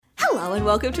Hello and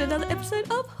welcome to another episode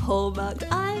of Hallmark.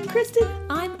 I'm Kristen.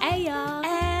 I'm Aya.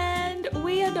 And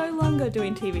we are no longer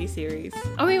doing TV series.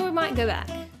 I mean, we might go back.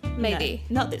 Maybe.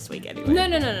 No, not this week anyway.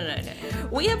 No.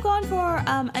 We have gone for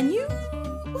a new,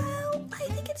 well, I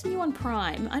think it's new on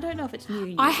Prime. I don't know if it's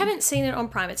new. I haven't seen it on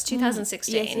Prime. It's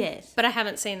 2016. Yes. But I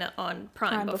haven't seen it on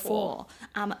Prime before.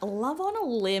 Love on a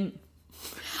Limb.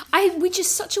 Which is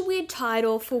such a weird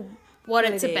title for what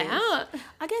it's about.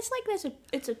 I guess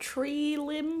it's a tree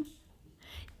limb.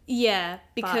 Yeah,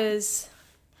 because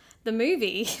the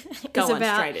movie is Go on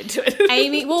about straight into it.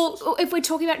 Amy. Well, if we're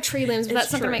talking about tree limbs,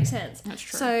 that's not going to make sense. That's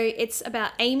true. So it's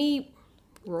about Amy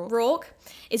Rourke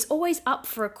is always up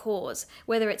for a cause,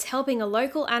 whether it's helping a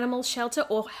local animal shelter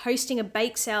or hosting a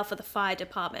bake sale for the fire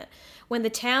department. When the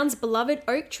town's beloved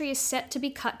oak tree is set to be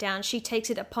cut down, she takes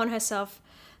it upon herself,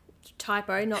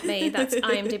 typo, not me, that's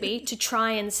IMDb, to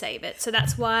try and save it. So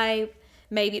that's why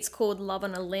maybe it's called Love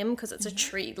on a Limb, because it's a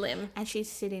tree limb. And she's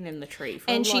sitting in the tree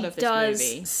for a lot of this movie. And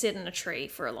she does sit in a tree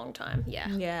for a long time, yeah.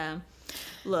 Yeah.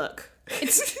 Look.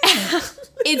 It's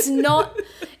not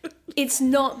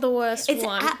the worst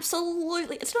one.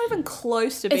 Absolutely. It's not even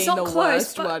close to being the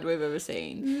worst one we've ever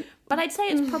seen. But I'd say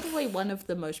it's probably one of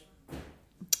the most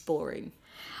boring.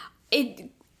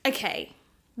 Okay.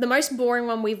 The most boring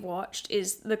one we've watched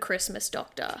is The Christmas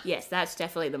Doctor. Yes, that's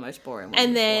definitely the most boring one.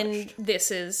 And then watched. this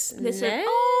is I'd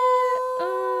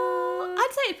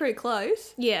say it's pretty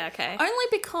close. Yeah, okay. Only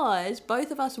because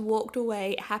both of us walked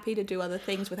away happy to do other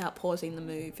things without pausing the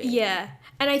movie. Yeah.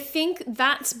 And I think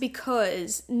that's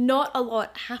because not a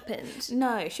lot happened.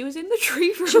 No, she was in the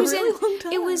tree for a really long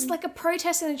time. It was like a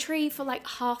protest in a tree for like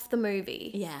half the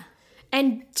movie. Yeah.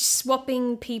 And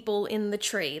swapping people in the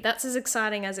tree. That's as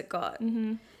exciting as it got.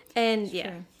 Mm-hmm. And That's yeah.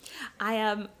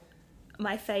 true.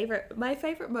 My favorite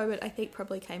moment I think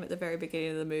probably came at the very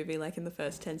beginning of the movie, like in the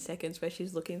first 10 seconds, where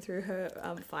she's looking through her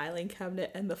filing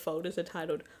cabinet and the folders are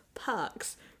titled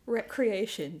Parks,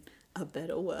 Recreation, A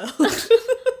Better World.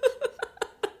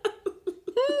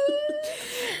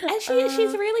 And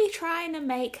she's really trying to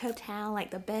make her town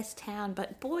like the best town,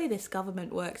 but boy, this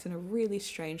government works in a really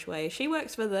strange way. She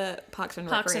works for the Parks and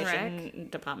Recreation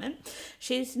Department.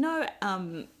 She's no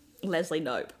Leslie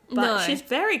Knope, but she's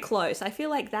very close. I feel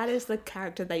like that is the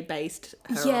character they based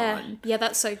her on. Yeah,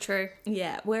 that's so true.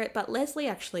 Yeah, but Leslie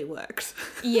actually works.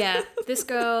 Yeah, this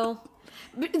girl.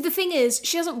 But the thing is,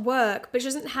 she doesn't work, but she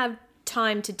doesn't have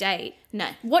time to date. No.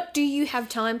 What do you have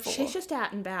time for? She's just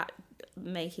out and about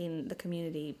making the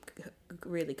community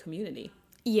really community.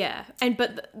 Yeah,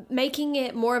 but making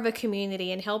it more of a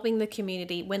community and helping the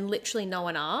community when literally no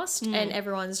one asked and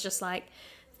everyone's just like,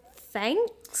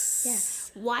 thanks.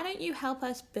 Yeah. Why don't you help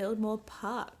us build more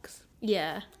parks?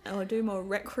 Yeah. Or do more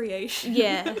recreation?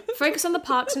 Yeah. Focus on the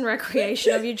parks and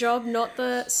recreation of your job, not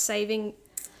the saving.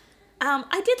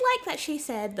 I did like that she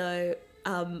said, though,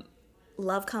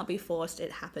 love can't be forced,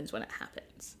 it happens when it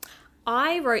happens.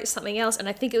 I wrote something else, and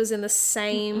I think it was in the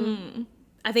same...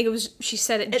 I think it was, she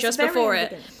said it just before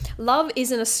it. Love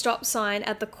isn't a stop sign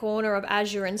at the corner of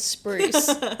Azure and Spruce.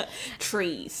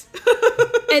 Trees.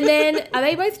 And then, are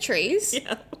they both trees?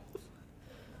 Yeah.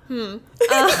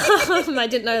 I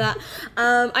didn't know that.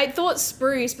 I thought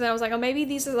Spruce, but I was like, oh, maybe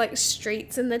these are like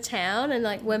streets in the town and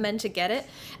like we're meant to get it.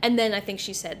 And then I think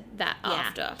she said that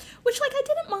after. Which like I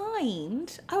didn't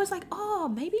mind. I was like, oh,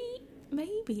 maybe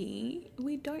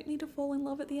we don't need to fall in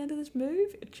love at the end of this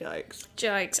movie. Jokes.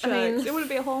 I mean, it wouldn't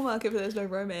be a Hallmark if there's no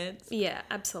romance. Yeah,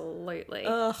 absolutely.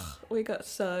 Ugh, we got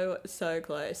so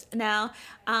close. Now,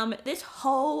 this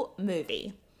whole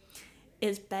movie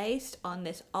is based on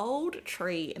this old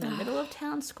tree in the middle of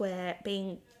town square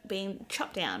being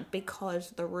chopped down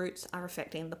because the roots are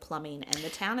affecting the plumbing, and the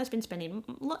town has been spending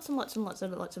lots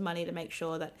of money to make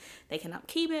sure that they can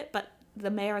upkeep it, but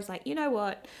the mayor is like, you know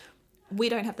what? We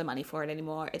don't have the money for it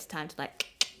anymore. It's time to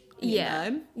you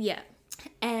know. Yeah.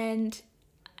 And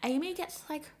Amy gets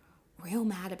like real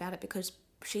mad about it because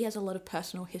she has a lot of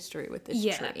personal history with this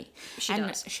tree. She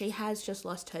does. She has just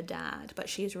lost her dad, but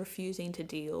she's refusing to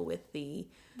deal with the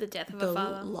death of her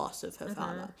father. Loss of her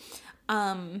father.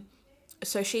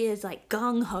 So she is like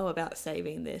gung-ho about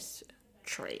saving this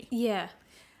tree. Yeah.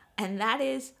 And that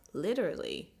is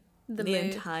literally the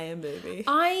entire movie.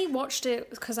 I watched it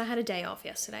because I had a day off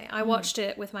yesterday. I watched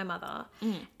it with my mother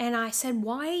and I said,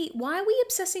 why are we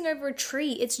obsessing over a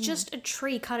tree? It's just a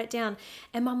tree, cut it down.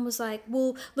 And Mum was like,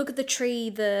 well, look at the tree,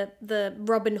 the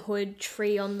Robin Hood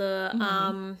tree on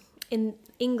the in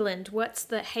England. What's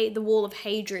the Wall of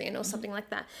Hadrian or something like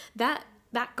that.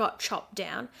 That got chopped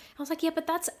down. I was like, yeah, but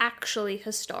that's actually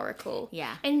historical.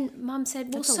 Yeah. And Mum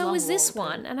said, well, so is this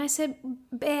one. And I said,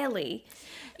 barely.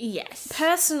 Yes.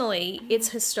 Personally, it's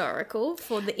historical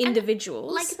for the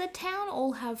individuals. Like, the town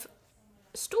all have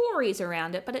stories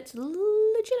around it, but it's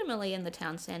legitimately in the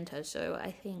town centre, so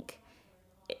I think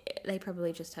they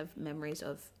probably just have memories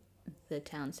of the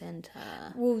town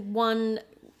centre. Well, one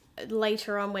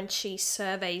later on when she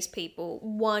surveys people,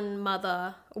 one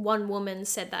woman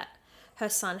said that her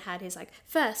son had his like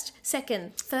first,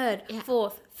 second, third,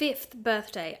 fourth, fifth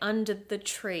birthday under the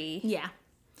tree. Yeah.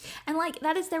 And like,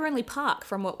 that is their only park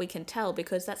from what we can tell,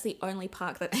 because that's the only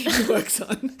park that Amy works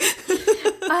on.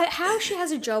 How she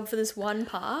has a job for this one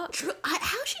park.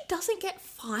 How she doesn't get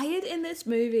fired in this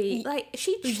movie. Like,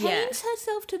 she chains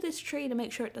herself to this tree to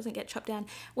make sure it doesn't get chopped down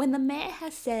when the mayor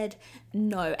has said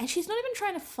no. And she's not even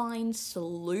trying to find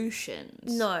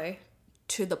solutions. No.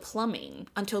 To the plumbing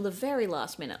until the very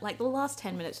last minute. Like, the last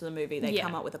 10 minutes of the movie, they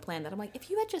come up with a plan that I'm like, if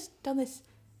you had just done this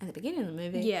at the beginning of the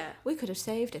movie, we could have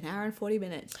saved an hour and 40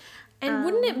 minutes. And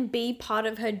wouldn't it be part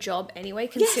of her job anyway,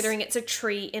 considering it's a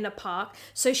tree in a park?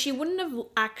 So she wouldn't have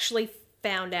actually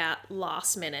found out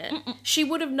last minute. She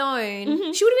would have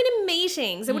known. She would have been in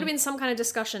meetings. There would have been some kind of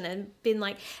discussion and been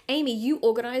like, Amy, you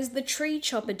organised the tree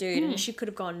chopper, dude. And she could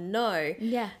have gone, no.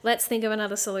 Yeah. Let's think of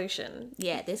another solution.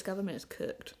 Yeah, this government is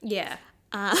cooked. Yeah.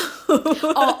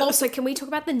 Oh, also, can we talk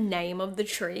about the name of the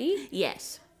tree?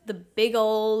 Yes. The big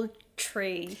old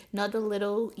tree. Not the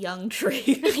little young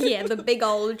tree. Yeah, the big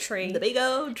old tree. The big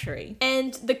old tree.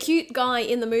 And the cute guy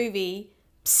in the movie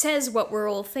says what we're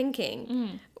all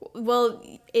thinking. Well,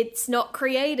 it's not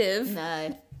creative.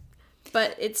 No.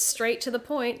 But it's straight to the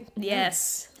point.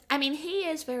 Yes. I mean, he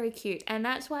is very cute, and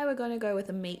that's why we're going to go with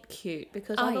a meet cute,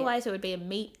 because otherwise it would be a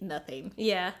meet nothing.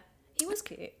 Yeah. He was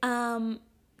cute.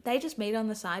 They just meet on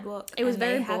the sidewalk. It was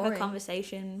very have boring. a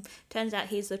conversation. Turns out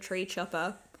he's the tree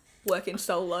chopper working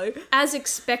solo. As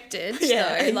expected,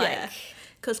 though. Like,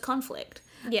 because conflict.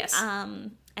 yes.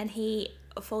 And he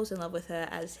falls in love with her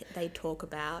as they talk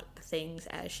about things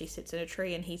as she sits in a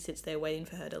tree, and he sits there waiting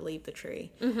for her to leave the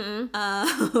tree.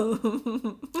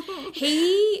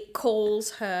 He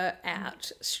calls her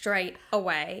out straight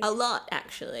away. A lot,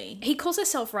 actually. He calls her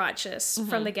self-righteous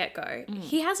from the get-go.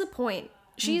 He has a point.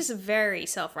 She's very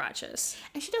self-righteous.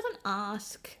 And she doesn't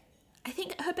ask. I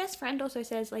think her best friend also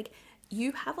says, like,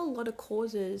 you have a lot of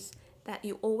causes that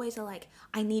you always are like,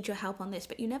 I need your help on this,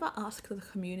 but you never ask the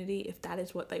community if that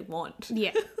is what they want.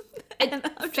 Yeah. And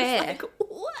I'm Fair. just like,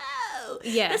 whoa.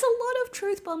 Yeah. There's a lot of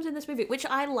truth bombs in this movie, which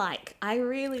I like. I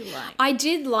really like. I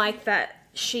did like that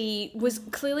she was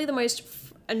clearly the most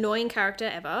annoying character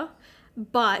ever,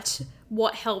 but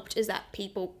what helped is that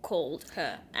people called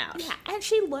her out. Yeah, and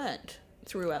she learned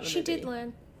throughout the movie. She did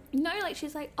learn. No, like,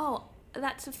 she's like, oh,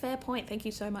 that's a fair point. Thank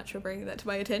you so much for bringing that to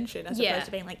my attention. As opposed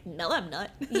to being like, no, I'm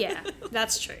not. Yeah,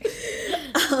 that's true.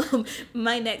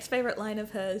 My next favourite line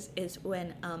of hers is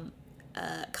when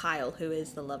Kyle, who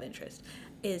is the love interest,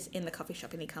 is in the coffee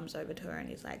shop, and he comes over to her and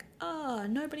he's like, oh,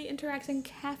 nobody interacts in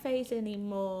cafes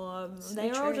anymore.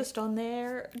 They're all just on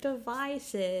their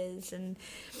devices. And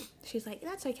she's like,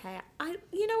 that's okay.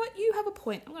 You know what? You have a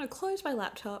point. I'm going to close my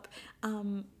laptop.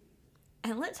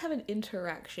 And let's have an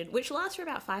interaction, which lasts for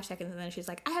about 5 seconds, and then she's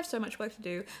like, I have so much work to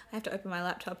do, I have to open my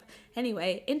laptop.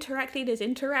 Anyway, interacting is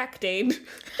interacting. Is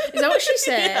that what she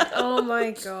said? Yeah. Oh my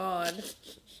god.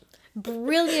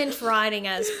 Brilliant writing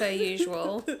as per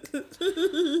usual.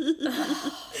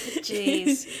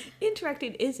 Jeez.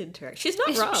 Interacting is interacting. She's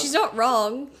not wrong. She's not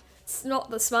wrong. It's not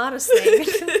the smartest thing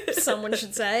someone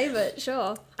should say, but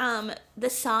sure. The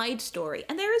side story,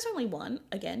 and there is only one,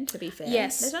 again, to be fair.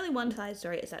 Yes. There's only one side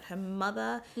story, is that her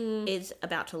mother is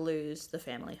about to lose the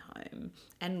family home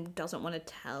and doesn't want to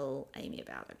tell Amy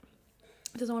about it.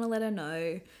 Doesn't want to let her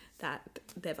know that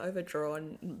they've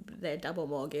overdrawn their double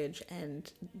mortgage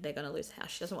and they're going to lose the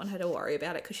house. She doesn't want her to worry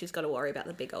about it because she's got to worry about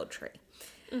the big old tree.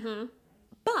 Mm-hmm.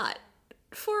 But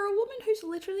for a woman who's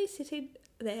literally sitting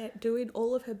there doing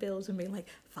all of her bills and being like,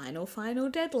 final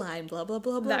deadline, blah, blah,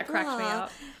 blah, blah, That cracked me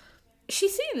up.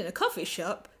 She's sitting in a coffee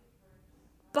shop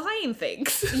buying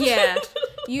things. Yeah.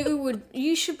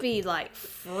 You should be like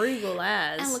frugal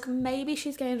as. And look, maybe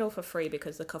she's getting it all for free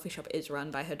because the coffee shop is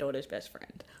run by her daughter's best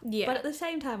friend. Yeah. But at the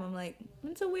same time, I'm like,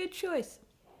 it's a weird choice.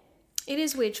 It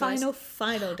is a weird choice.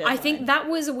 Final deadline. I think that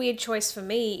was a weird choice for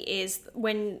me, is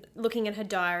when looking at her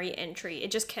diary entry, it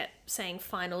just kept saying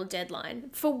final deadline.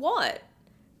 For what?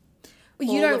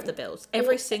 All of the bills.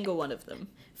 Every single one of them.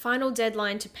 Final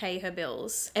deadline to pay her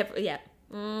bills. Yeah.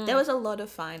 There was a lot of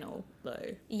final,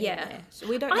 though. Yeah. So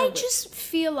we don't know I just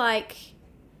feel like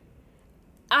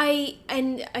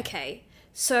okay,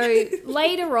 So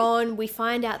later on, we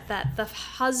find out that the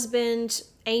husband,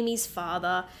 Amy's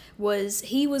father,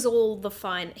 he was the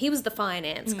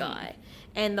finance guy,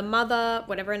 and the mother,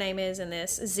 whatever her name is in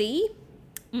this, Z,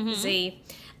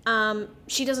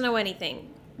 she doesn't know anything.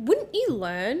 Wouldn't you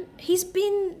learn? He's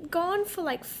been gone for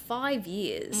like 5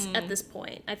 years at this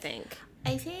point, I think.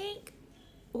 I think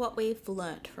what we've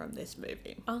learnt from this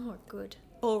movie Oh, good.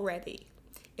 already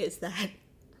is that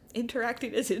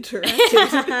interacting is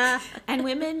interacting, and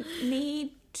women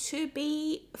need to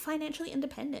be financially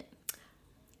independent.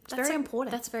 It's very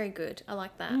important. That's very good. I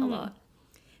like that a lot.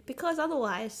 Because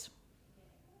otherwise,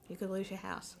 you could lose your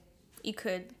house. You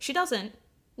could. She doesn't,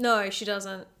 No, she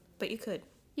doesn't. but you could.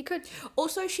 You could.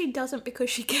 Also, she doesn't because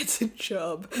she gets a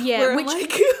job. Yeah, where I'm which-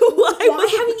 like, Why would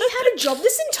haven't you had a job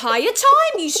this entire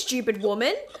time, you stupid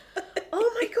woman?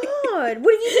 Oh my god.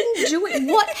 What have you been doing?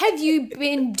 What have you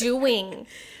been doing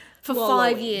for 5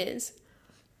 Wallowing. years?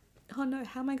 Oh no,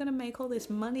 how am I going to make all this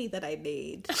money that I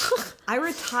need? I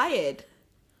retired.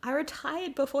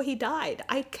 Before he died.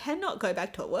 I cannot go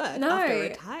back to work after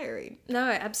retiring. No,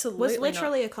 It absolutely was not.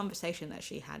 literally a conversation that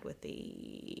she had with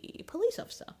the police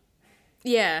officer.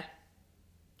 Yeah.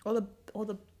 Or the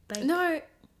bank. No.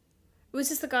 Was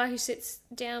this the guy who sits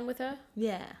down with her?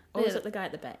 Yeah. Or was Yeah. it the guy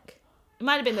at the bank? It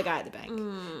might have been the guy at the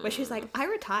bank. Where she's like, I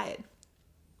retired.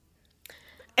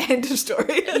 End of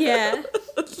story. Yeah.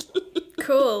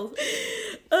 Cool.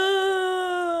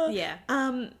 Uh, Yeah.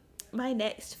 My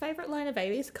next favourite line of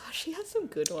Amy's, gosh, she has some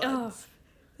good ones. Oh.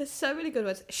 There's so many good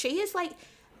ones. She is like,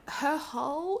 her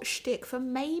whole shtick for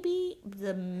maybe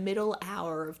the middle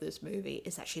hour of this movie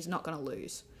is that she's not going to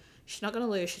lose. She's not going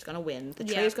to lose. She's going to win. The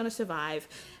tree is going to survive.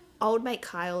 Old mate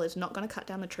Kyle is not going to cut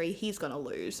down the tree. He's going to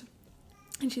lose.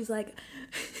 And she's like,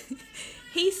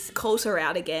 he calls her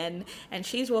out again and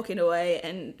she's walking away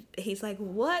and he's like,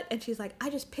 what? And she's like, I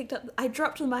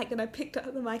dropped the mic, then I picked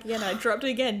up the mic again and I dropped it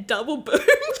again. Double boom.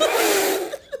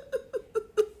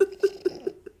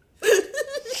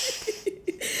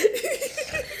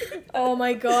 Oh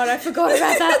my god, I forgot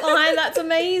about that line. That's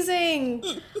amazing.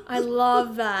 I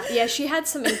love that. Yeah, she had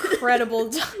some incredible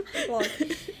dialogue.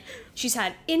 She's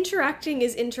had interacting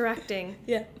is interacting.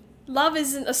 Yeah. Love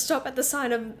isn't a stop at the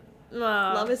sign of...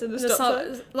 Love isn't a stop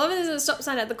sign. Love isn't a stop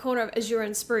sign at the corner of Azure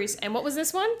and Spruce. And what was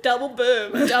this one? Double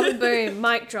boom. Double boom.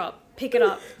 Mic drop. Pick it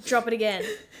up. Drop it again.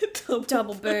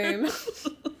 Double boom.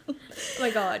 Oh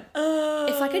my god.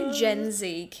 If like a Gen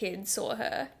Z kid saw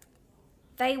her,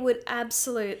 they would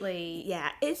absolutely...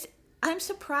 Yeah, I'm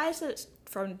surprised that it's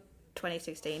from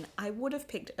 2016. I would have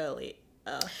picked early.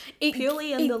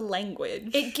 Purely in the language.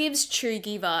 It gives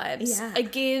Chugi vibes. Yeah.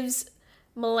 It gives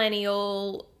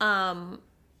millennial,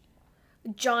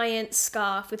 giant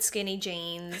scarf with skinny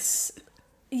jeans.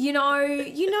 Yeah.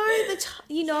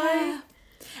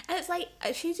 And it's like,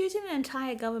 she's using an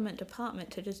entire government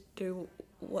department to just do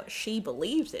what she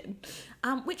believes in.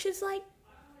 Which is like,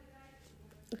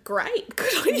 great.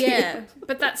 Good on you. Yeah,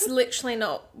 but that's literally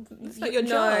not... That's not your No,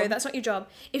 job. that's not your job.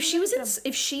 If she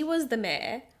was the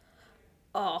mayor,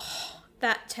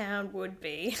 that town would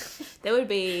be... There would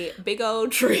be big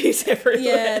old trees everywhere.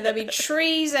 Yeah, there'd be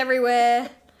trees everywhere.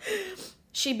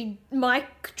 She'd be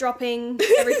mic dropping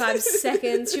every 5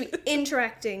 seconds. She'd be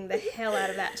interacting the hell out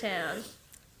of that town.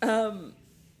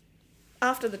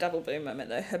 After the double boom moment,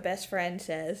 though, her best friend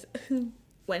says,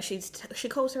 when she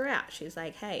calls her out, she's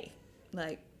like, hey,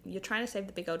 like, you're trying to save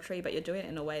the big old tree, but you're doing it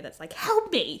in a way that's like,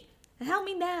 help me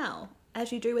now,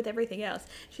 as you do with everything else.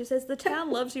 She says, the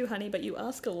town loves you, honey, but you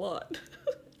ask a lot.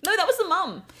 No, that was the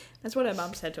mum. That's what her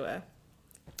mum said to her.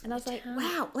 And I was like,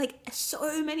 wow, like,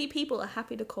 so many people are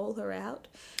happy to call her out.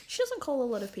 She doesn't call a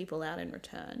lot of people out in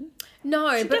return. No,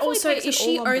 She but definitely also, takes is it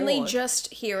she all on only board.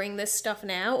 just hearing this stuff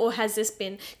now, or has this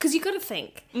been... Because you got to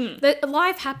think, that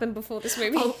life happened before this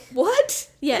movie. Oh, what?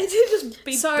 Yeah. They didn't just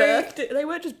be So- birthed. They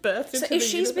weren't just birthed So into if the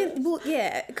she's universe. been... Well,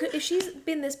 yeah, if she's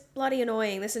been this bloody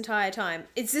annoying this entire time,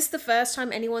 is this the first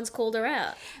time anyone's called her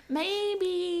out?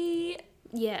 Maybe...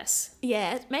 Yes.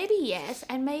 Yes, maybe yes,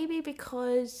 and maybe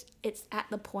because it's at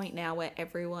the point now where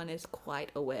everyone is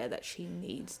quite aware that she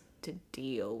needs to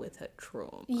deal with her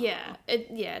trauma. Yeah.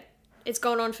 It's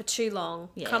gone on for too long.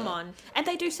 Yeah. Come on. And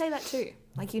they do say that too.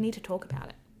 Like, you need to talk about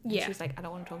it. And Yeah. she's like, I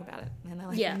don't want to talk about it. And they're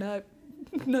like, Yeah. no,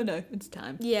 it's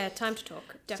time. Yeah, time to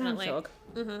talk. Definitely. Time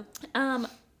to talk.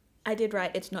 I did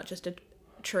write, it's not just a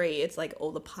tree, it's like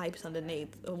all the pipes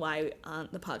underneath. Why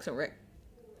aren't the Parks and Rec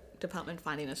department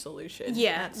finding a solution?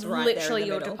 Yeah, That's right literally there in the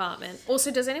your middle. department.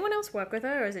 Also, does anyone else work with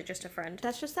her, or is it just a friend?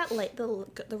 That's just the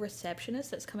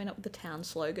receptionist that's coming up with the town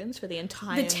slogans for the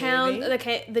entire The town, movie.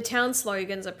 okay, the town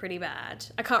slogans are pretty bad.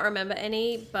 I can't remember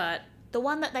any, but The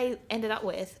one that they ended up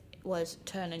with was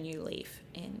Turn a New Leaf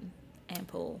in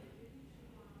Ample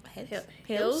Heads.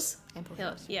 Hills? Ample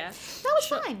Hills, Hills. yeah. That was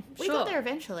fine. We got there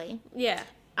eventually. Yeah.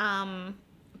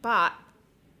 But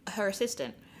her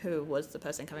assistant, who was the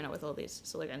person coming up with all these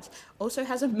slogans, also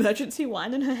has emergency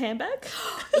wine in her handbag.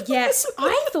 Yes,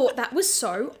 I thought that was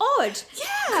so odd. Yeah.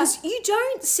 Because you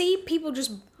don't see people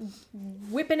just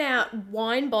whipping out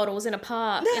wine bottles in a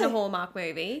park in a Hallmark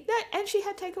movie. And she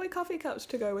had takeaway coffee cups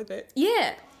to go with it.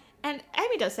 Yeah. And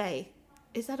Amy does say,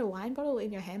 is that a wine bottle in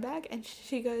your handbag? And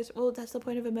she goes, well, that's the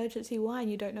point of emergency wine.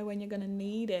 You don't know when you're going to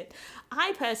need it.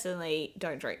 I personally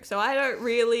don't drink, so I don't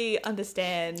really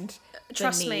understand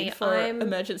Trust the need me, for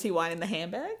emergency wine in the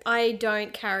handbag. I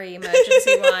don't carry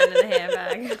emergency wine in a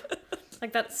handbag.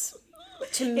 Like, that's,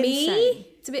 to me, Insane.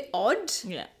 it's a bit odd.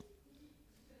 Yeah.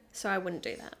 So I wouldn't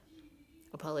do that.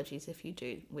 Apologies if you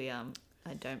do.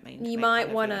 I don't mean to You make might fun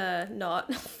of want to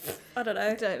not. I don't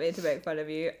know. Don't mean to make fun of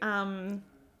you.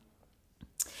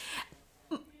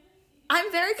 I'm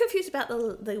very confused about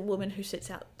the woman who sits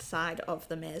outside of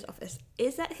the mayor's office.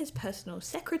 Is that his personal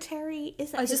secretary?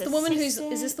 Is that Is his this the woman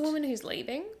assistant? is this the woman who's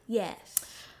leaving? Yes.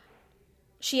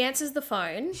 She answers the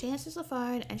phone. She answers the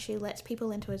phone and she lets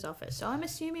people into his office. So I'm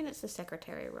assuming it's the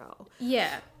secretary role.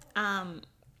 Yeah.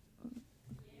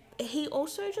 He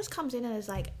also just comes in and is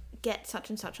like, get such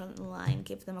and such on the line,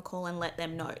 give them a call and let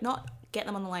them know. Not get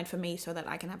them on the line for me so that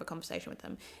I can have a conversation with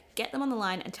them. Get them on the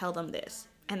line and tell them this.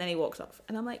 And then he walks off.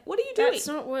 And I'm like, what are you doing? That's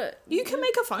not what... You can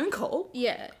make a phone call.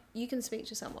 Yeah. You can speak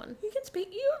to someone. You can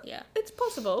speak. Yeah. It's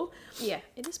possible. Yeah,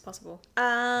 it is possible.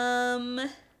 I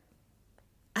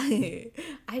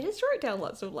just wrote down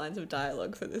lots of lines of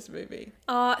dialogue for this movie.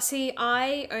 See,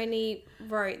 I only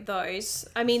wrote those.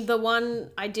 I mean, the one,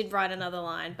 I did write another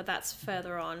line, but that's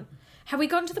further on. Have we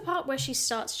gotten to the part where she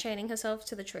starts chaining herself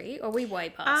to the tree? Or are we way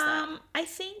past that? I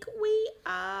think we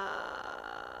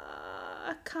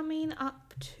are coming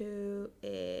up to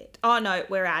it. Oh, no,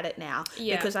 we're at it now.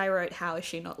 Yeah. Because I wrote, how is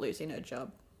she not losing her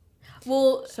job?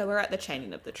 Well, So we're at the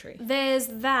chaining of the tree. there's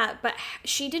that, but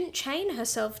she didn't chain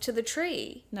herself to the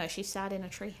tree. No, she sat in a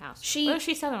tree house. She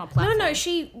sat on a platform. No,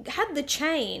 she had the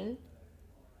chain,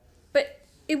 but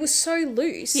it was so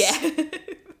loose. Yeah.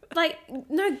 Like,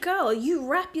 no, girl, you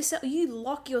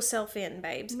lock yourself in,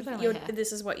 babes. Look at my You're, hair.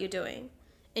 this is what you're doing.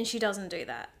 And she doesn't do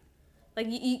that. Like,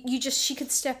 she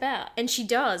could step out. And she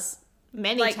does.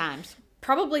 Many like, times.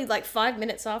 Probably like 5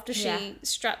 minutes after Yeah. she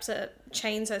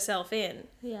chains herself in.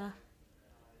 Yeah.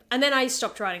 And then I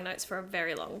stopped writing notes for a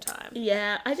very long time.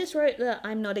 Yeah, I just wrote that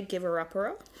I'm not a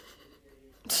giver-upper.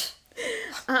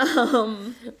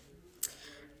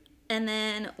 And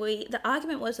then the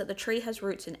argument was that the tree has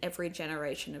roots in every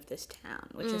generation of this town,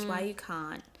 which is why you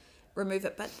can't remove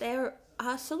it. But there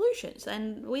are solutions,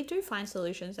 and we do find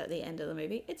solutions at the end of the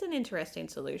movie. It's an interesting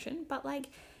solution, but like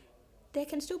there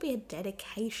can still be a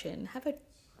dedication. Have a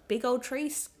big old tree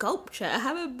sculpture.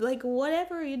 Have a like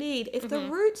whatever you need. If the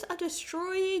roots are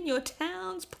destroying your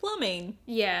town's plumbing,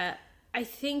 Yeah. I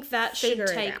think that should Figure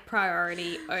it take out.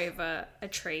 priority over a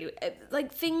tree.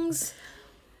 Like things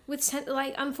with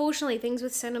unfortunately things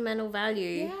with sentimental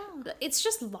value. Yeah. It's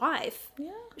just life.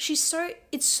 yeah. It's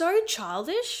so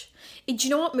childish. Do you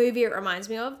know what movie it reminds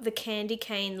me of? The Candy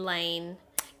Cane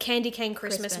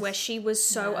Christmas, where she was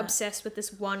so obsessed with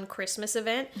this one Christmas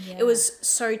event. Yeah. It was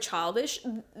so childish.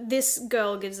 This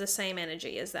girl gives the same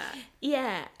energy as that.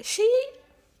 Yeah,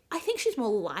 I think she's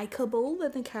more likable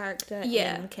than the character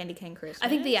in Candy Cane Christmas. I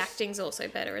think the acting's also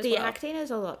better as well. The acting is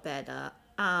a lot better.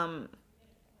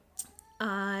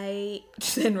 I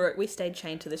then wrote, we stayed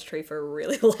chained to this tree for a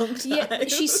really long time. Yeah,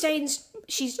 she's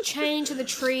chained to the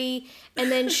tree,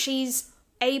 and then she's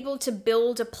able to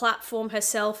build a platform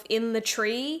herself in the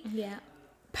tree. Yeah.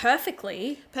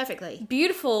 Perfectly.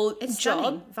 Beautiful It's job.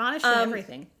 stunning. Varnished and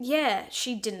everything. Yeah,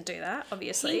 she didn't do that,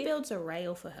 obviously. He builds a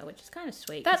rail for her, which is kind of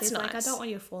sweet. 'Cause That's he's like, I nice. don't want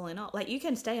you falling off. Like, you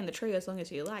can stay in the tree as long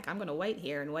as you like. I'm going to wait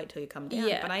here and wait till you come down.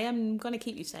 Yeah. But I am going to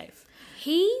keep you safe.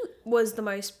 He was the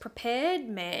most prepared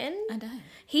man. I know.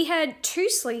 He had 2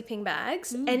 sleeping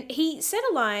bags, and he said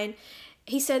a line.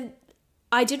 He said,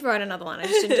 I did write another line, I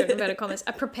just didn't do it in inverted commas.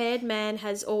 A prepared man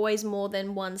has always more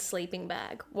than 1 sleeping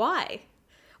bag. Why?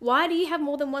 Why do you have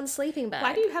more than 1 sleeping bag?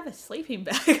 Why do you have a sleeping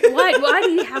bag? Why do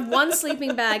you have 1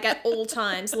 sleeping bag at all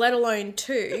times, let alone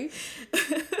 2?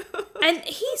 And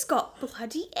he's got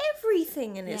bloody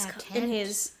everything in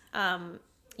his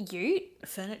ute.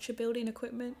 Furniture building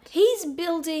equipment. He's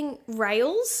building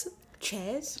rails,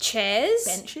 Chairs.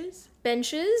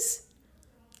 benches.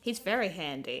 He's very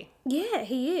handy. Yeah,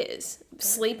 he is.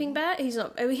 Sleeping bag. He's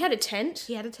not. Oh, he had a tent.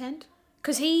 He had a tent.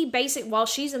 Because while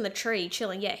she's in the tree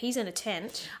chilling, he's in a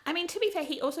tent. I mean, to be fair,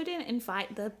 he also didn't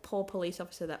invite the poor police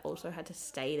officer that also had to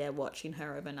stay there watching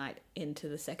her overnight into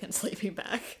the second sleeping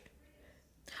bag.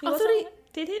 I thought he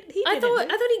did it. I thought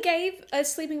he gave a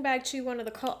sleeping bag to one of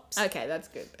the cops. Okay, that's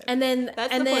good. And then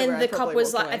the cop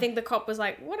was like, away. I think the cop was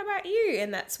like, "What about you?"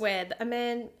 And that's where a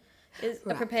man is a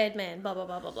Right. prepared man. Blah blah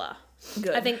blah blah blah.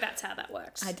 Good. I think that's how that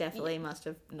works. I definitely must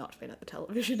have not been at the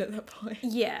television at that point.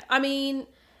 Yeah, I mean,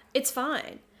 it's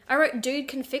fine. I wrote, dude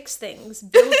can fix things,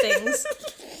 build things,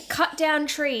 cut down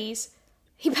trees.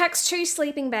 He packs 2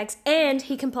 sleeping bags and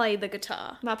he can play the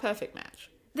guitar. My perfect match.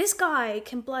 This guy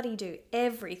can bloody do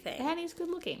everything. And he's good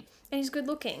looking. And he's good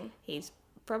looking. He's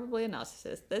probably a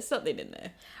narcissist. There's something in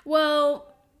there.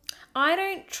 Well, I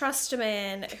don't trust a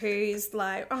man who's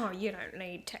like, oh, you don't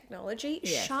need technology.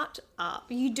 Yes. Shut up.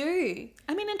 You do.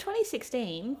 I mean, in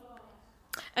 2016,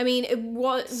 I mean, it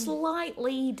was...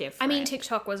 slightly different. I mean,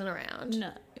 TikTok wasn't around.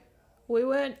 No. We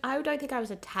weren't... I don't think I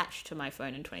was attached to my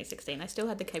phone in 2016. I still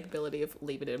had the capability of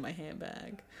leaving it in my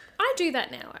handbag. I do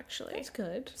that now, actually. That's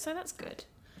good. So that's good.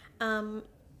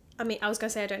 I mean, I was going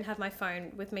to say I don't have my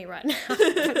phone with me right now.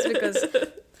 That's because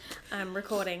I'm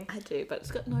recording. I do, but it's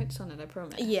got notes on it, I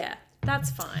promise. Yeah, that's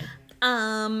fine.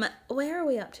 Where are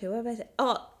we up to? What have I said?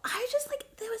 Oh, I just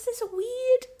there was this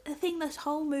weird thing this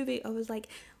whole movie. I was like,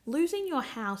 losing your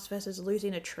house versus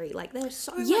losing a tree. Like, there was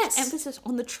so much emphasis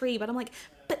on the tree, but I'm like,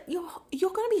 but you're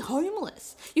going to be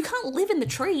homeless. You can't live in the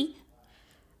tree.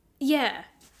 Yeah.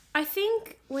 I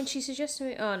think when she suggested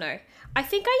me, oh no. I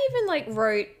think I even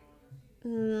wrote,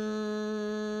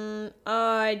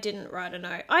 I didn't write a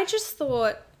note. I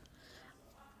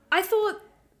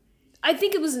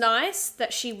think it was nice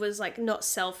that she was not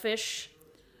selfish.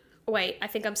 Wait, I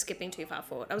think I'm skipping too far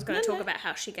forward. I was going to talk about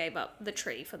how she gave up the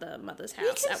tree for the mother's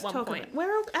house at one point.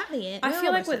 We're at the end. I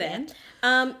feel like we're there.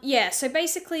 Yeah, so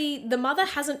basically the mother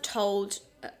hasn't told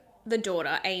the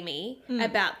daughter, Amy,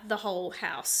 about the whole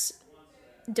house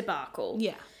debacle.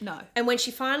 Yeah, no. And when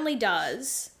she finally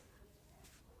does,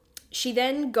 she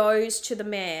then goes to the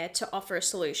mayor to offer a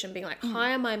solution, being like,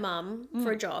 hire my mum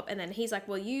for a job. And then he's like,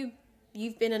 well,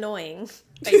 you've been annoying,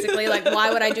 basically.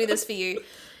 Why would I do this for you?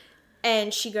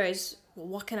 And she goes, well,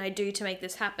 what can I do to make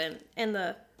this happen? And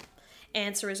the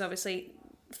answer is obviously,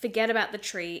 forget about the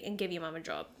tree and give your mum a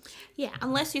job. Yeah,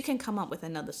 unless you can come up with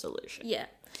another solution. Yeah.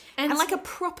 And a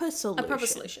proper solution. A proper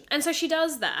solution. And so she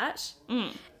does that.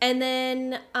 And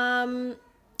then,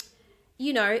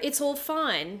 it's all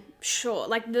fine. Sure.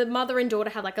 The mother and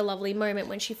daughter have a lovely moment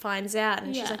when she finds out.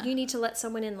 And she's like, you need to let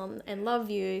someone in and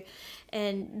love you.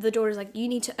 And the daughter's like, you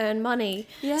need to earn money.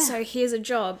 Yeah. So here's a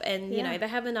job. And, they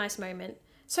have a nice moment.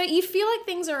 So you feel like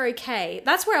things are okay.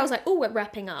 That's where I was like, oh, we're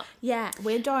wrapping up. Yeah,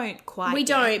 we don't quite. We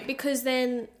don't, because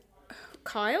then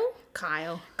Kyle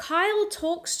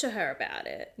talks to her about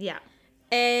it. Yeah.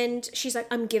 And she's like,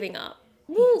 I'm giving up.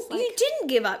 Well, you didn't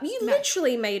give up. You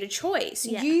literally made a choice.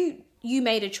 Yeah. You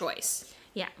made a choice.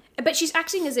 Yeah. But she's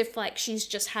acting as if she's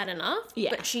just had enough.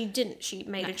 Yeah. But she didn't. She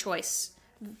made a choice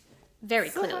very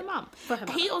clearly. For her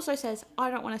mum. He also says, I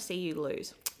don't want to see you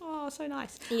lose. Oh, so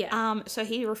nice. Yeah. So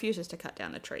he refuses to cut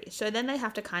down the tree. So then they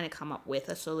have to kind of come up with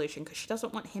a solution because she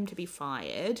doesn't want him to be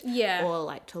fired. Yeah.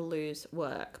 Or to lose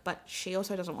work. But she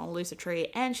also doesn't want to lose the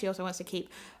tree. And she also wants to keep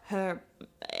her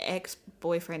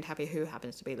ex-boyfriend happy, who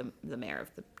happens to be the mayor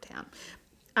of the town.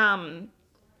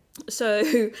 So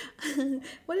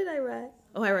what did I write?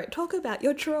 Oh, I wrote, talk about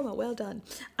your trauma. Well done.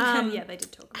 Yeah, they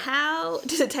did talk about it. How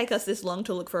did it take us this long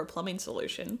to look for a plumbing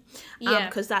solution? Yeah.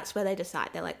 Because that's where they decide.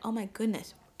 They're like, oh my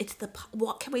goodness, it's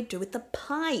what can we do with the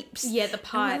pipes? Yeah, the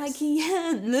pipes.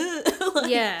 And we're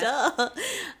Yeah.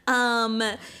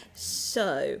 Duh.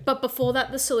 So. But before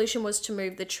that, the solution was to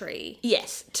move the tree.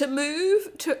 Yes.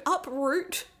 To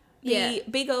uproot the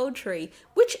big old tree,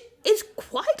 which is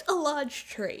quite a large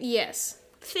tree. Yes.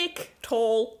 Thick,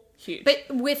 tall, huge. But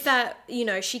with that,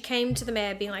 she came to the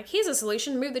mayor being like, here's a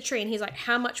solution, move the tree. And he's like,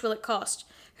 how much will it cost?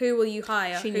 Who will you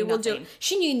hire? Who will do it?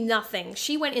 She knew nothing.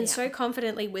 She went in so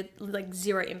confidently with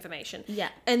zero information. Yeah.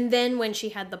 And then when she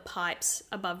had the pipes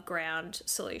above ground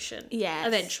solution. Yes.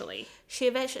 Eventually.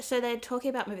 So they're talking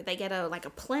about moving. They get a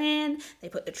plan. They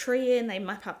put the tree in. They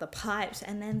map up the pipes,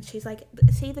 and then she's like,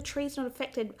 "See, the tree's not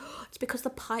affected. It's because the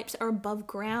pipes are above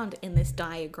ground in this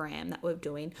diagram that we're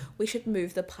doing. We should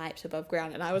move the pipes above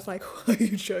ground." And I was like, "Are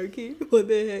you joking? What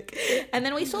the heck?" And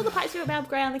then we saw the pipes above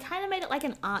ground. They kind of made it like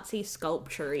an artsy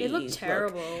sculpture. It looked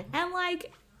terrible. And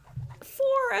fair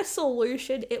for a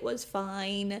solution, it was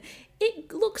fine.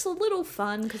 It looks a little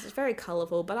fun because it's very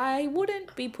colourful, but I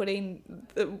wouldn't be putting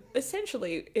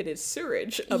essentially it is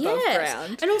sewage above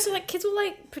ground. And also, like, kids will,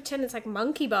 like, pretend it's, like,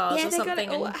 monkey bars or something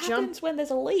and what jump. happens when there's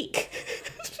a leak?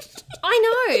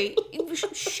 I know!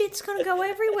 Shit's gonna go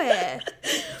everywhere.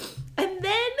 And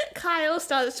then Kyle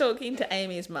starts talking to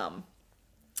Amy's mum.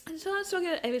 And so I was talking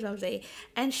to Amy's mum today,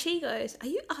 and she goes, "Are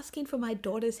you asking for my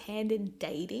daughter's hand in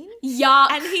dating?" Yuck.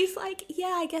 And he's like,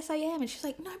 "Yeah, I guess I am." And she's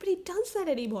like, "Nobody does that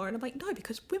anymore." And I'm like, "No,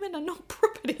 because women are not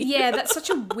property." Yeah, that's such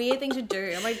a weird thing to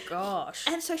do. Oh my gosh.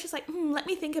 And so she's like, "Let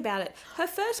me think about it." Her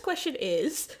first question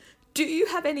is, "Do you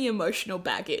have any emotional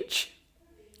baggage?"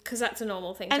 Because that's a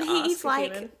normal thing to And ask. he's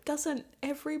like, human. "Doesn't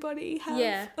everybody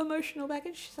have emotional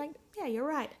baggage?" She's like, "Yeah, you're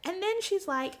right." And then she's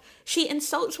like, she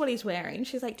insults what he's wearing.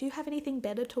 She's like, "Do you have anything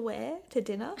better to wear to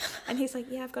dinner?" And he's like,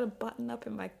 "Yeah, I've got a button up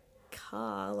in my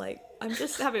car. Like, I'm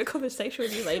just having a conversation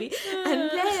with you, lady."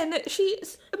 And then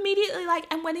she's immediately like,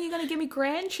 "And when are you going to give me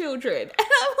grandchildren?" And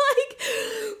I'm like,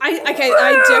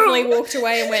 I definitely walked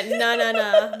away and went,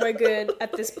 no, we're good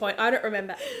at this point. I don't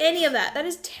remember any of that. That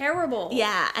is terrible.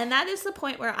 Yeah, and that is the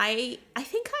point where I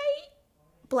think I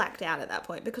blacked out at that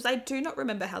point because I do not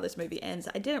remember how this movie ends.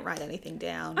 I didn't write anything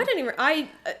down. I don't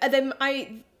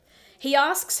even, he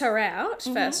asks her out,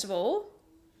 first of all.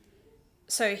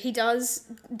 So he does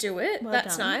do it. Well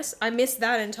That's done. nice. I missed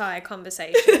that entire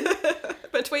conversation.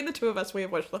 Between the two of us, we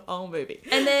have watched the whole movie.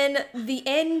 And then the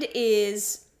end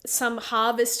is some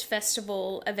harvest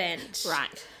festival event.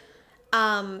 Right.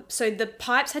 So the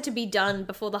pipes had to be done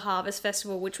before the harvest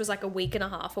festival, which was like a week and a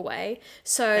half away.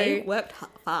 So They worked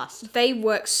fast. they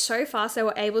worked so fast. They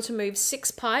were able to move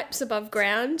 6 pipes above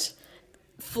ground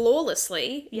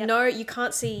flawlessly. Yep. No, you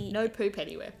can't see No poop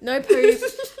anywhere. no poop,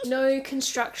 no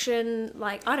construction,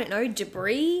 like, I don't know,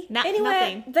 debris. Anywhere.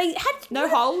 Nothing. They had No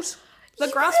holes. The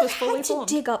grass was fully had to formed.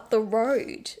 dig up the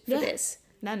road for this.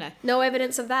 No. No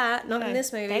evidence of that. Not in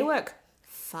this movie. They work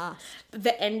fast.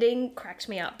 The ending cracked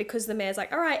me up because the mayor's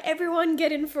like, "All right, everyone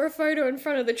get in for a photo in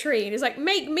front of the tree." And he's like,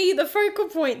 "Make me the focal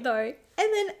point, though."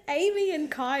 And then Amy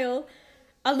and Kyle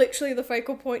are literally the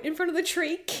focal point in front of the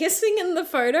tree, kissing in the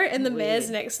photo, and the mayor's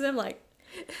next to them, like,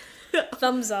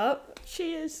 thumbs up.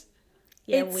 Cheers.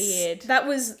 Yeah, It's- weird. That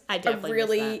was I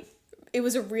definitely missed it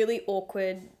was a really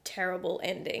awkward, terrible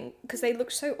ending because they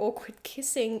looked so awkward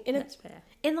kissing That's fair.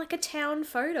 in like a town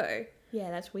photo.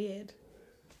 Yeah, that's weird.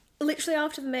 Literally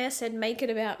after the mayor said, "Make it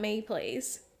about me,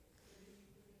 please."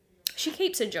 She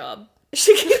keeps a job.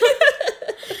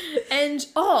 And,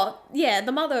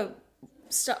 the mother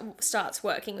starts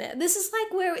working there. This is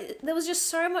like where there was just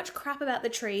so much crap about the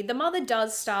tree. The mother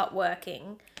does start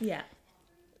working Yeah.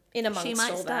 in amongst She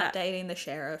might all start that. dating the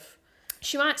sheriff.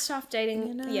 She might start dating,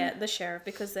 You know? the sheriff,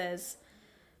 because there's,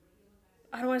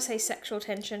 I don't want to say sexual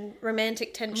tension,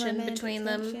 romantic tension between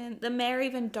them. The mayor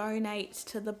even donates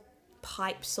to the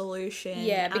pipe solution.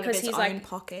 Yeah, out because of his he's own like,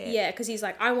 pocket. yeah, because he's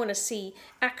like, I want to see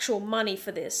actual money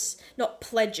for this, not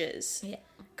pledges. Yeah.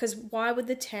 Because why would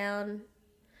the town?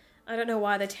 I don't know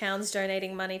why the town's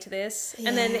donating money to this.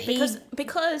 And then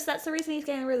because that's the reason he's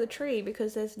getting rid of the tree,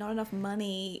 because there's not enough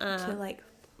money to like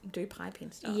do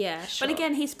piping stuff. Yeah, sure. But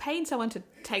again, he's paying someone to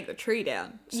take the tree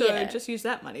down, so Yeah. just use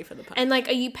that money for the pipe. And like,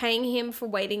 are you paying him for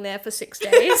waiting there for 6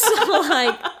 days?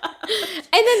 Like,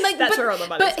 and then like, That's but, where all the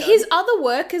money's but gone. his other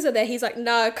workers are there. He's like,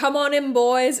 "No, come on in,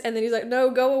 boys." And then he's like,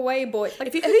 "No, go away, boys."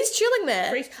 Like, who's chilling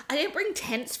there? I didn't bring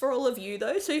tents for all of you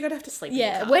though, so you're gonna have to sleep. in your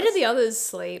Yeah, cars. where do the others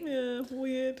sleep? Yeah,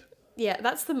 weird. Yeah,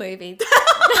 that's the movie.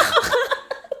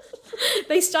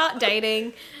 They start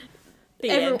dating.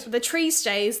 End. The tree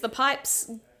stays. The pipes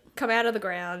come out of the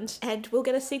ground. And we'll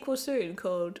get a sequel soon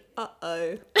called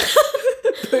Uh-oh.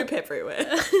 Poop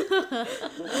everywhere.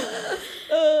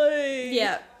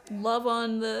 Yeah, Love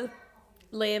on the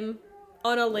limb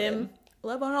on a limb.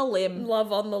 Love on a limb.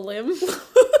 Love on the limb.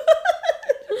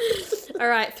 All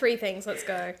right, 3 things. Let's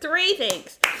go. 3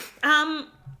 things.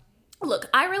 Look,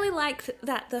 I really liked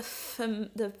that the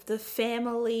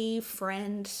family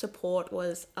friend support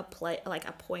was a point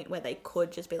where they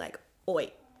could just be like,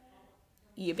 "Oi,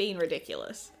 you're being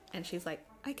ridiculous," and she's like,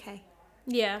 "Okay,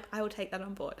 Yeah. I will take that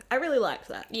on board." I really liked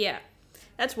that. Yeah.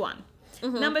 That's 1.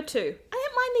 Number 2, I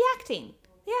didn't mind the acting.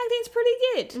 The acting's pretty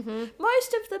good.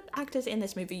 Most of the actors in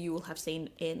this movie you will have seen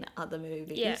in other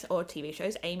movies or TV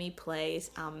shows. Amy plays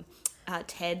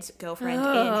Ted's girlfriend in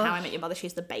How I Met Your Mother.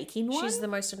 She's the baking one. She's the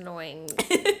most annoying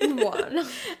one.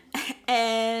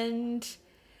 And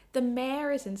the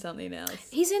mayor is in something else.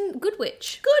 He's in Good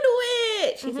Witch. Good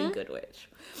Witch! He's in Good Witch.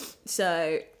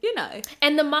 So, you know.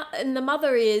 And the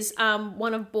mother is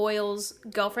one of Boyle's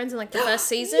girlfriends in like the first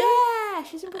season. Yeah! Yeah,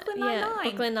 she's in Brooklyn Nine-Nine. Yeah,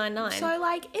 Brooklyn Nine-Nine. So,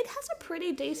 like, it has a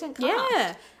pretty decent cast.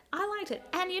 Yeah. I liked it.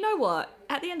 And you know what?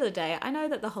 At the end of the day, I know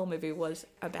that the whole movie was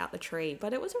about the tree,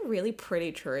 but it was a really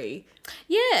pretty tree.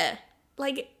 Yeah.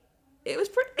 Like, it was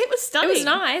stunning. It was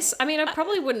nice. I mean, I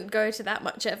probably wouldn't go to that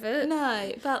much effort.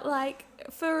 No, but, like,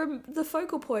 for the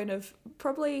focal point of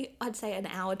probably, I'd say, an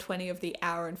hour 20 of the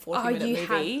hour and 40-minute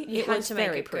movie, it was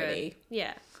very pretty. Good.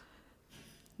 Yeah.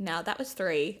 Now, that was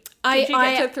 3. Did you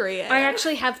get to 3? I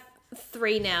actually have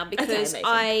 3 now because amazing.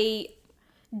 I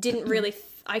didn't really...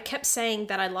 I kept saying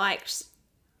that I liked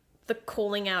the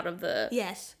calling out of the...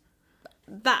 Yes.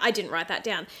 That I didn't write that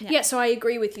down. Yeah, so I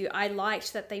agree with you. I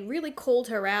liked that they really called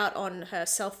her out on her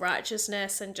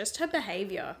self-righteousness and just her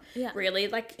behavior. Yeah. Really.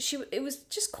 Like, it was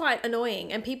just quite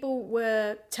annoying and people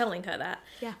were telling her that.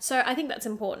 Yeah. So I think that's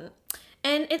important.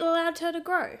 And it allowed her to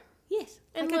grow. Yes.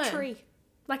 And like learn. a tree.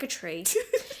 Like a tree.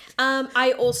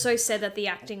 I also said that the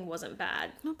acting wasn't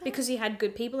bad. Not bad. Because you had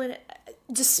good people in it.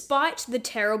 Despite the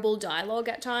terrible dialogue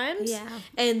at times. Yeah.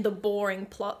 And the boring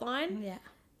plot line. Yeah.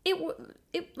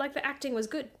 It like the acting was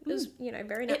good. It was,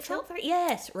 very natural. It felt very,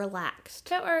 relaxed.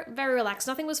 Felt very relaxed.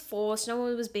 Nothing was forced. No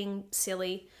one was being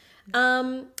silly.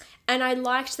 And I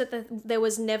liked that there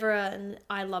was never an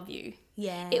I love you.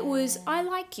 Yeah. It was I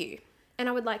like you and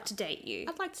I would like to date you.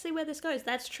 I'd like to see where this goes.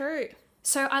 That's true.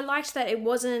 So I liked that it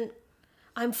wasn't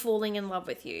I'm falling in love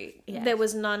with you. Yes. There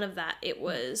was none of that. It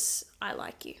was I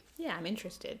like you. Yeah, I'm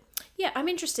interested. Yeah, I'm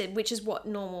interested, which is what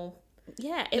normal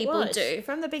people do.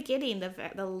 From the beginning,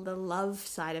 the love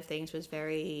side of things was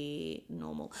very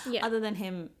normal. Yeah. Other than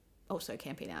him also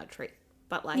camping out a tree.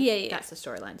 But that's the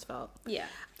storyline's fault. Yeah.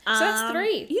 So that's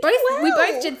 3. You did well. We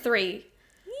both did 3.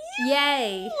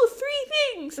 Yay. 3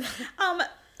 things.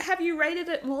 Have you rated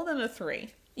it more than a 3?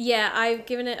 Yeah, I've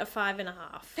given it a 5.5.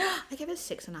 I give it a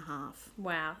 6.5.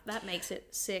 Wow, that makes it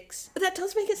 6. That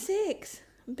does make it 6.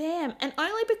 Bam. And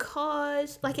only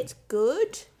because, it's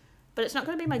good, but it's not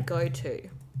going to be my go-to,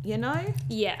 you know?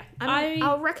 Yeah.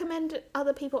 I'll recommend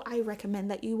other people. I recommend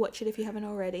that you watch it if you haven't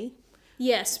already.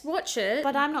 Yes, watch it.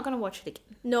 But I'm not going to watch it again.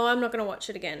 No, I'm not going to watch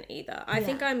it again either. I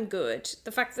think I'm good.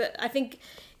 The fact that I think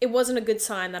it wasn't a good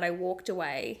sign that I walked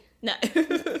away. No.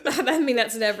 I mean,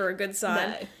 that's never a good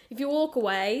sign. No. If you walk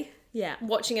away, Yeah.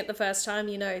 watching it the first time,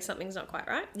 you know something's not quite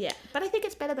right. Yeah. But I think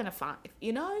it's better than a 5,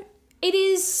 you know? It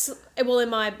is, well, in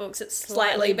my books, it's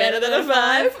slightly better than a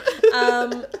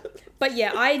 5. But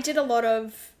yeah, I did a lot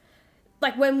of,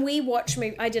 when we watch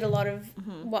movies, I did a lot of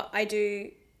what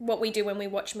we do when we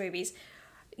watch movies.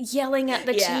 Yelling at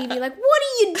the TV, what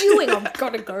are you doing? I've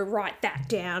got to go write that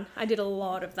down. I did a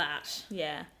lot of that.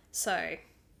 Yeah. So,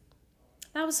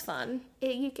 that was fun.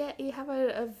 You have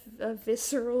a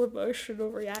visceral emotional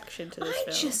reaction to this film.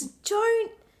 I just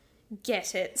don't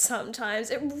get it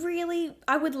sometimes.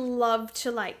 I would love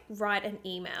to write an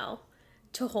email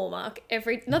to Hallmark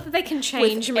not that they can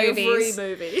change With movies.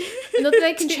 Every movie. Not that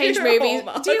they can change movies.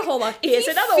 Hallmark. Dear Hallmark, Here's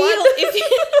another one.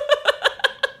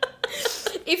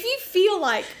 If you feel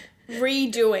like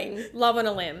redoing Love on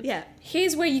a Limb,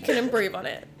 here's where you can improve on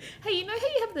it. Hey, you know how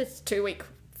you have this 2-week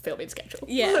filming schedule?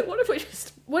 Yeah.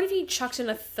 What if you chucked in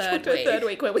a third a week? third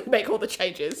week where we make all the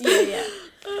changes? Yeah.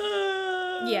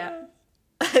 Yeah.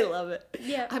 I love it.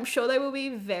 Yeah. I'm sure they will be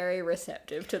very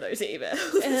receptive to those emails.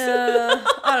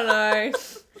 I don't know.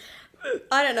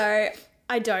 I don't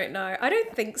know. I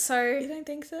don't think so. You don't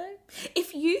think so?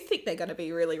 If you think they're going to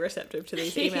be really receptive to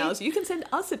these emails, you can send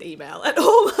us an email at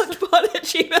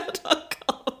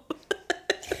hallmarkedpod@gmail.com.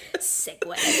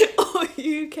 Segue. Or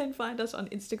you can find us on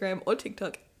Instagram or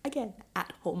TikTok, again,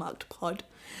 at hallmarkedpod.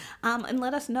 And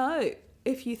let us know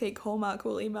if you think Hallmark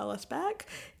will email us back,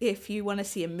 if you want to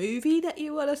see a movie that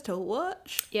you want us to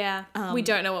watch. Yeah. We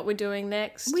don't know what we're doing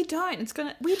next. We don't.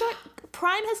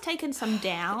 Prime has taken some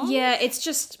down. Yeah, it's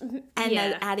just... And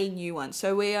they're adding new ones.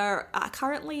 So we are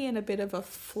currently in a bit of a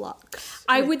flux.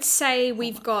 I would say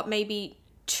we've got maybe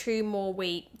 2 more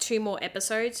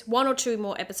episodes. 1 or 2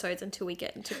 more episodes until we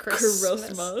get into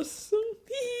Christmas.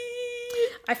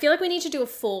 I feel like we need to do a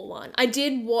full one. I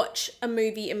did watch a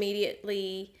movie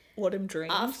immediately... Autumn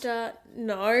Dreams. After...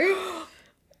 No.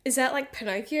 Is that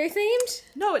Pinocchio themed?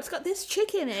 No, it's got this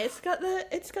chick in it. It's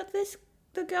got the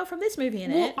girl from this movie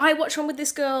in it. I watched one with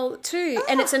this girl too,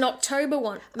 and it's an October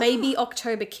one. Maybe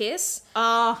October Kiss.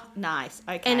 Oh, nice.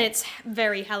 Okay. And it's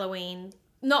very Halloween.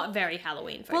 Not very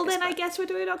Halloween focused. Well, then I guess we're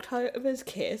doing October's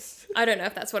Kiss. I don't know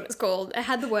if that's what it's called. It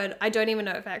had the word... I don't even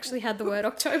know if it actually had the word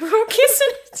October or Kiss in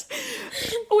it.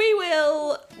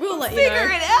 We'll let you know. Figure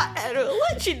it out and we'll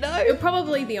let you know. It'll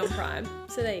probably be on Prime.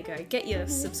 So there you go. Get your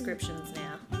subscriptions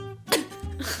now.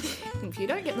 If you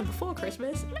don't get them before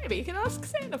Christmas, maybe you can ask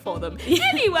Santa for them.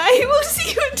 Anyway, we'll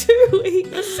see you in 2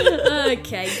 weeks.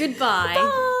 Okay, goodbye.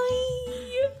 Bye.